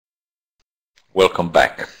Welcome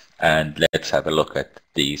back, and let's have a look at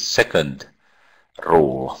the second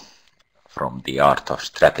rule from the art of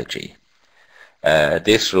strategy.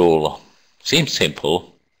 This rule seems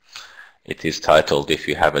simple. It is titled, "If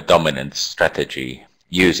you have a dominant strategy,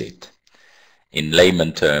 use it." In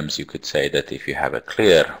layman terms, you could say that if you have a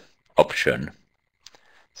clear option,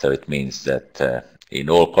 so it means that in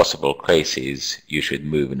all possible cases you should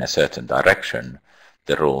move in a certain direction,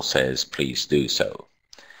 the rule says please do so.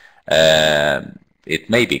 It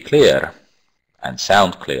may be clear and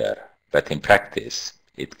sound clear, but in practice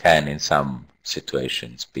it can in some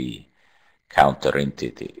situations be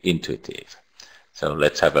counterintuitive. So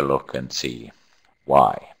let's have a look and see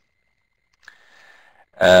why.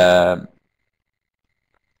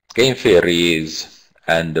 Game theory is,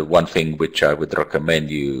 and the one thing which I would recommend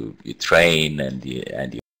you train and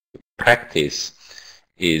you practice,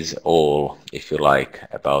 is all, if you like,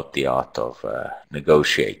 about the art of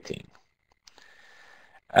negotiating.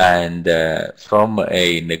 And from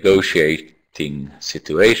a negotiating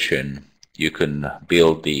situation, you can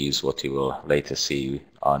build these, what you will later see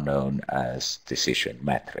are known as decision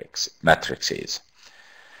matrices.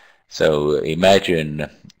 So imagine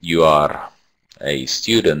you are a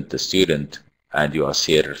student, and you are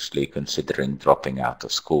seriously considering dropping out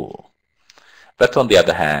of school. But on the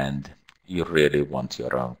other hand, you really want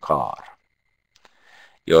your own car.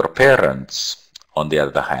 Your parents, on the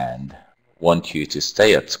other hand, want you to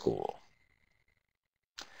stay at school.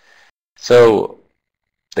 So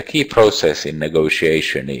the key process in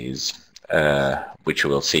negotiation is, which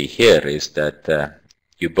we'll see here, is that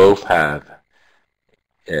you both have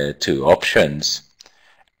two options,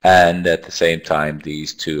 and at the same time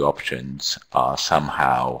these two options are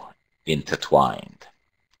somehow intertwined.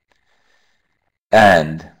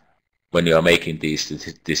 And when you are making these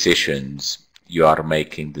decisions, you are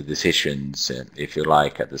making the decisions, if you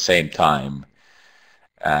like, at the same time,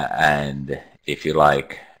 and if you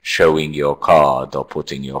like, showing your card or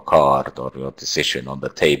putting your card or your decision on the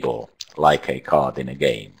table like a card in a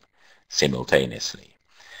game simultaneously.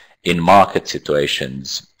 In market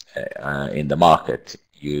situations, in the market,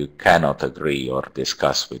 you cannot agree or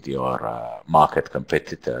discuss with your market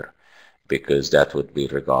competitor, because that would be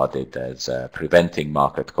regarded as preventing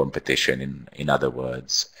market competition, in other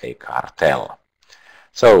words, a cartel.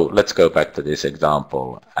 So let's go back to this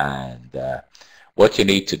example, and what you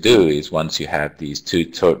need to do is, once you have these two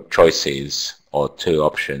choices or two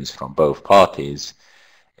options from both parties,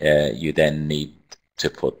 you then need to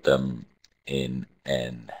put them in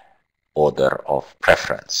an order of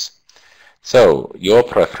preference. So your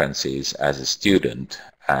preferences as a student,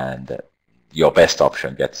 and your best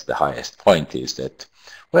option gets the highest point, is that,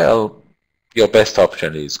 well, your best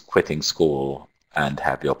option is quitting school and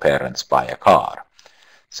have your parents buy a car.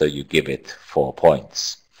 So you give it 4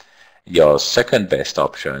 points. Your second best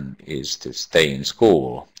option is to stay in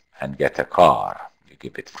school and get a car. You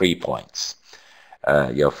give it 3 points.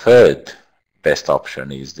 Your third best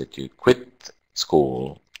option is that you quit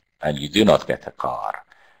school and you do not get a car.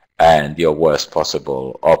 And your worst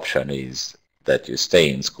possible option is that you stay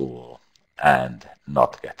in school and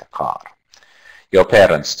not get a car. Your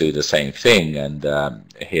parents do the same thing, and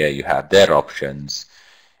here you have their options.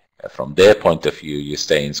 From their point of view, you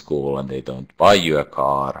stay in school and they don't buy you a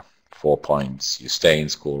car, 4 points. You stay in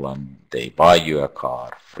school and they buy you a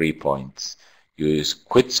car, 3 points. You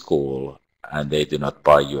quit school and they do not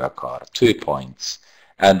buy you a car, 2 points.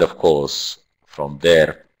 And of course, from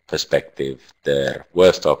their perspective, their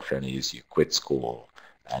worst option is you quit school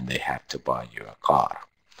and they have to buy you a car.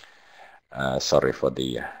 Sorry for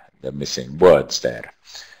the missing words there.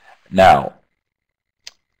 Now,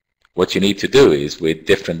 what you need to do is, with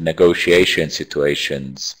different negotiation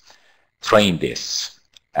situations, train this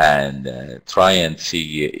and try and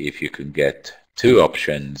see if you can get two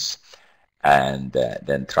options, and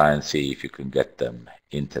then try and see if you can get them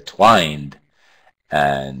intertwined,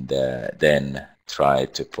 and then try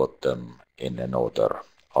to put them in an order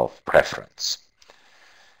of preference.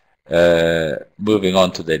 Moving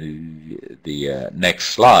on to the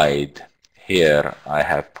next slide, here I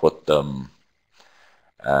have put them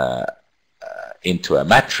into a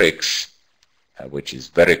matrix, which is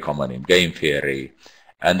very common in game theory.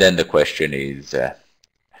 And then the question is,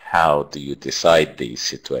 how do you decide these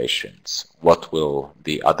situations? What will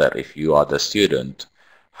the other, if you are the student,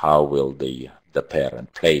 how will the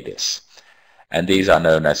parent play this? And these are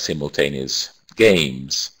known as simultaneous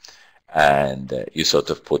games. And you sort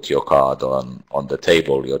of put your card on the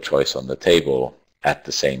table, your choice on the table at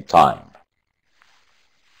the same time.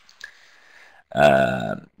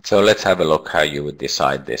 So let's have a look how you would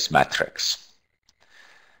decide this matrix.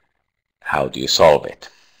 How do you solve it?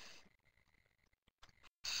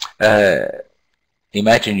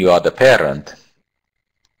 Imagine you are the parent,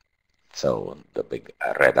 so the big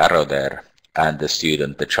red arrow there, and the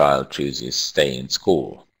student, the child, chooses stay in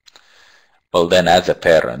school. Well, then as a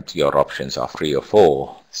parent, your options are 3 or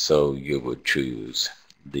 4, so you would choose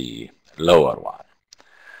the lower one.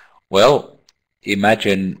 Well,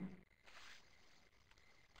 imagine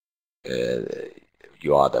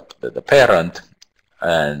you are the parent,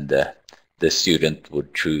 and the student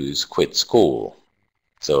would choose quit school.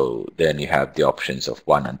 So then you have the options of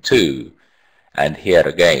 1 and 2, and here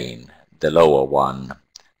again, the lower one,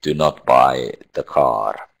 do not buy the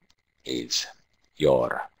car, is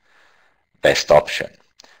your best option.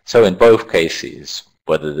 So in both cases,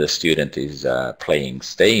 whether the student is playing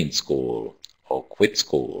stay in school or quit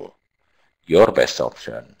school, your best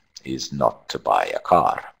option is not to buy a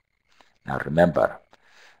car. Now remember,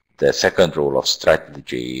 the second rule of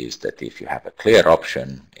strategy is that if you have a clear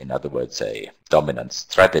option, in other words, a dominant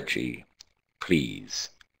strategy, please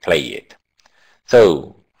play it.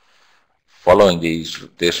 So, following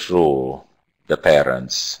this rule, the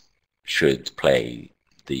parents should play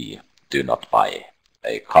the do not buy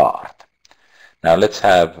a card. Now let's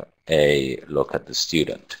have a look at the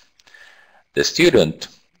student. The student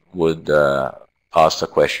would ask the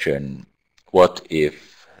question, what if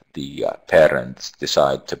the parents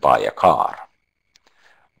decide to buy a car?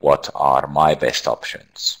 What are my best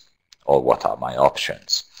options? Or what are my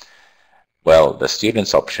options? Well, the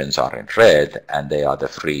student's options are in red, and they are the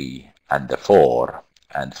 3 and the 4,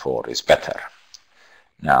 and 4 is better.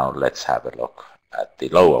 Now let's have a look at the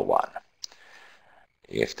lower one.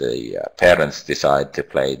 If the parents decide to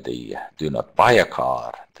play the do not buy a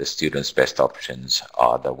car, the student's best options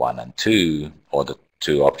are the 1 and 2, or the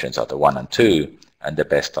 2 options are the 1 and 2, and the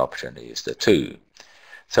best option is the 2.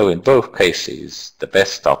 So in both cases, the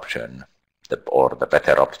best option, or the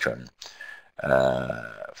better option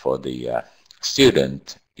for the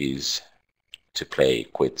student is to play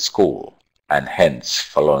quit school, and hence,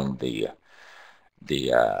 following the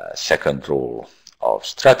second rule of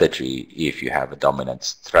strategy, if you have a dominant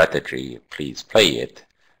strategy, please play it,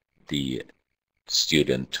 the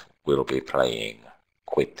student will be playing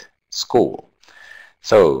quit school.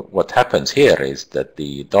 So what happens here is that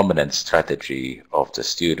the dominant strategy of the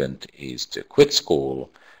student is to quit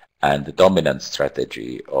school, and the dominant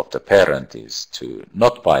strategy of the parent is to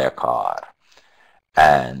not buy a car,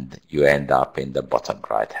 and you end up in the bottom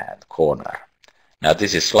right hand corner. Now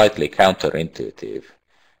this is slightly counterintuitive,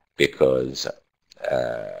 because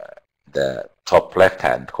the top left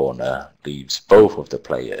hand corner leaves both of the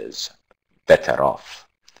players better off.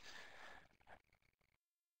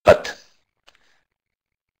 But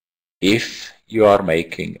if you are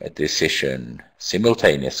making a decision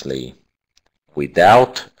simultaneously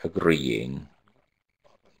without agreeing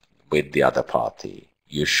with the other party,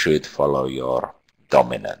 you should follow your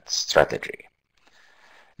dominant strategy.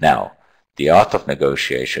 Now, the art of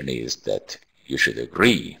negotiation is that you should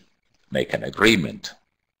agree, make an agreement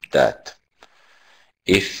that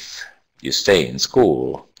if you stay in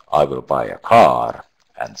school, I will buy a car,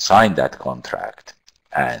 and sign that contract,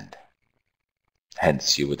 and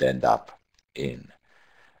hence you would end up in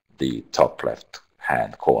the top left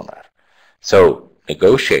hand corner. So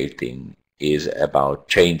negotiating is about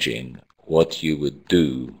changing what you would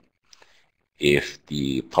do if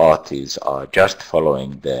the parties are just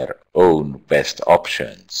following their own best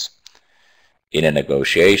options. In a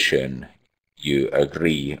negotiation, you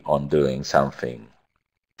agree on doing something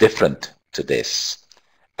different to this,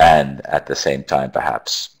 and at the same time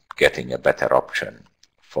perhaps getting a better option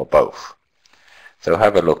for both. So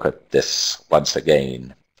have a look at this once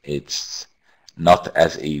again. It's not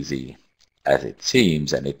as easy as it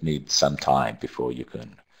seems, and it needs some time before you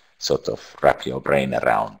can sort of wrap your brain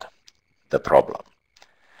around the problem.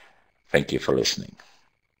 Thank you for listening.